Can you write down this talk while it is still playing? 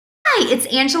Hi, it's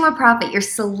Angela Profit, your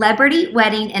celebrity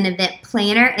wedding and event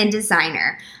planner and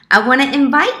designer. I want to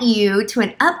invite you to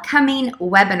an upcoming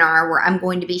webinar where I'm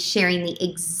going to be sharing the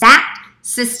exact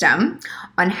system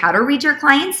on how to read your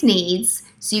clients' needs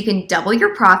so you can double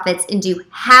your profits and do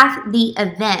half the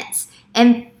events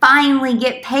and finally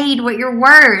get paid what you're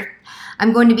worth.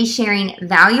 I'm going to be sharing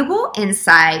valuable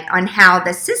insight on how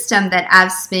the system that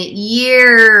I've spent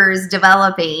years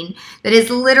developing that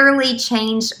has literally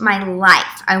changed my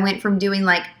life. I went from doing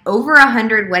like over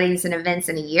 100 weddings and events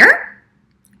in a year,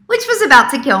 which was about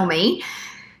to kill me,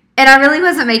 and I really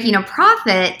wasn't making a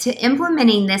profit, to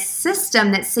implementing this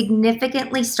system that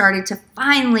significantly started to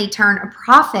finally turn a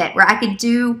profit where I could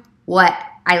do what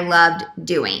I loved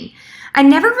doing. I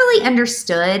never really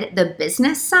understood the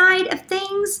business side of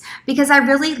things because I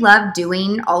really loved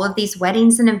doing all of these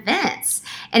weddings and events.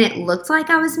 And it looked like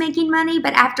I was making money,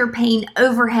 but after paying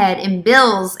overhead and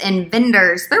bills and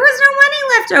vendors, there was no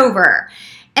money left over.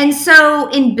 And so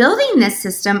in building this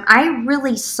system, I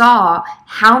really saw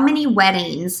how many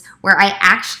weddings where I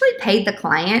actually paid the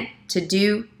client to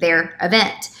do their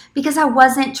event because I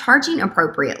wasn't charging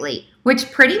appropriately,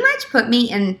 which pretty much put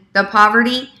me in the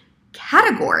poverty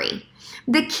category.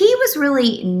 The key was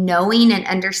really knowing and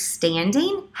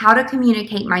understanding how to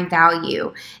communicate my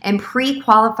value and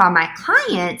pre-qualify my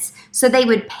clients so they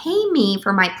would pay me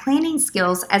for my planning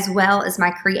skills as well as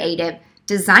my creative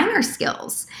designer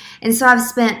skills. And so I've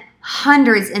spent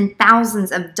hundreds and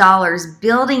thousands of dollars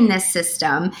building this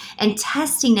system and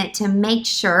testing it to make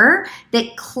sure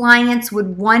that clients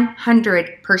would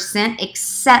 100%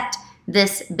 accept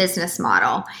this business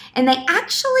model. And they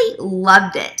actually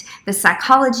loved it. The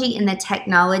psychology and the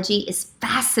technology is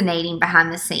fascinating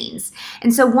behind the scenes.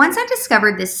 And so once I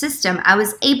discovered this system, I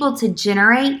was able to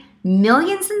generate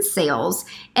millions in sales,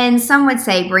 and some would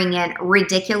say bring in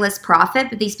ridiculous profit,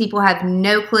 but these people have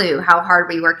no clue how hard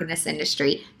we work in this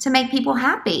industry to make people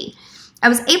happy. I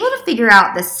was able to figure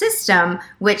out the system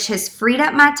which has freed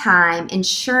up my time,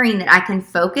 ensuring that I can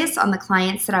focus on the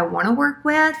clients that I want to work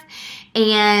with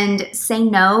and say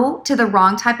no to the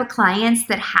wrong type of clients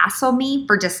that hassle me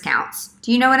for discounts.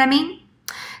 Do you know what I mean?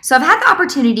 So I've had the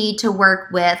opportunity to work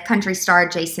with country star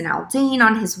Jason Aldean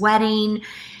on his wedding,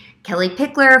 Kelly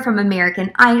Pickler from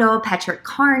American Idol, Patrick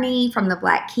Carney from the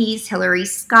Black Keys, Hillary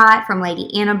Scott from Lady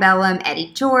Antebellum,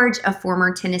 Eddie George, a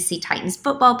former Tennessee Titans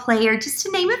football player, just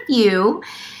to name a few.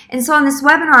 And so on this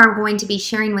webinar, I'm going to be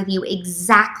sharing with you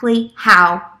exactly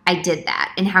how I did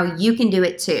that and how you can do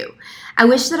it too. I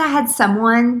wish that I had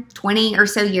someone 20 or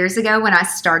so years ago when I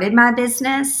started my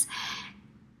business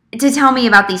to tell me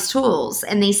about these tools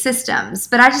and these systems,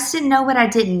 but I just didn't know what I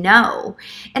didn't know.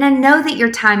 And I know that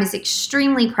your time is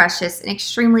extremely precious and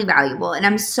extremely valuable, and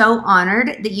I'm so honored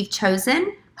that you've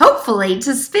chosen, hopefully,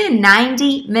 to spend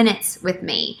 90 minutes with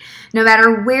me. No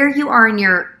matter where you are in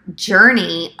your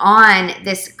journey on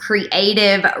this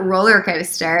creative roller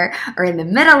coaster, or in the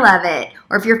middle of it,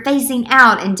 or if you're phasing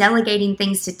out and delegating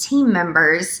things to team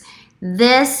members,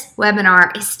 this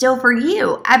webinar is still for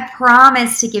you. I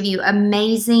promise to give you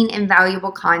amazing and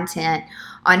valuable content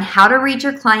on how to read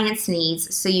your clients'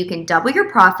 needs so you can double your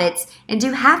profits and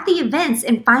do half the events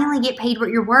and finally get paid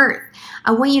what you're worth.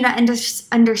 I want you to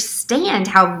understand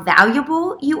how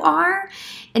valuable you are.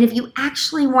 And if you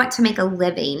actually want to make a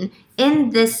living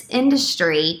in this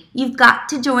industry, you've got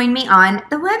to join me on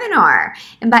the webinar.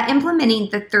 And by implementing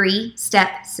the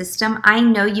 3-step system, I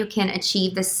know you can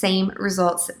achieve the same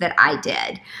results that I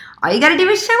did. All you got to do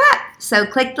is show up. So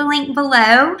click the link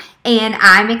below, and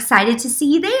I'm excited to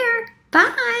see you there.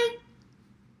 Bye.